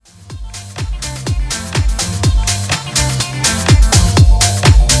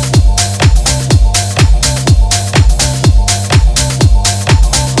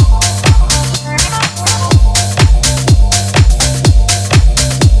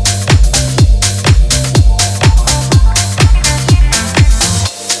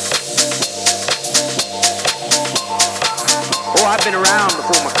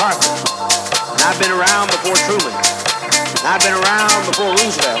before McCarthy. And I've been around before Truman. And I've been around before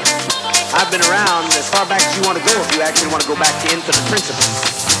Roosevelt. I've been around as far back as you want to go if you actually want to go back to infinite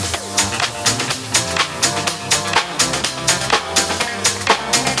principles.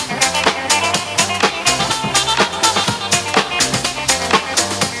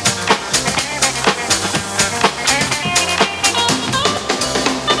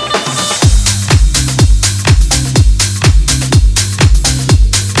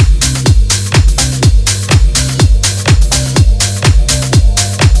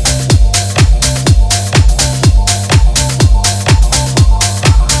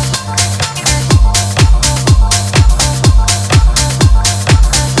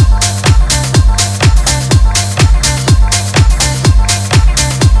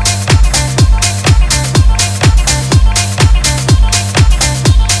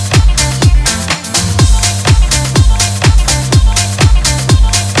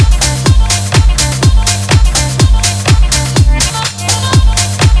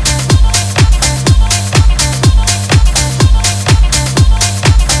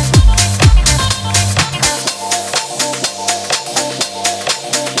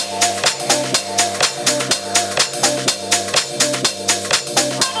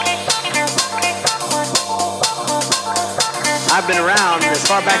 I've been around as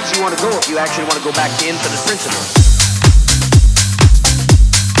far back as you want to go if you actually want to go back to infinite principles.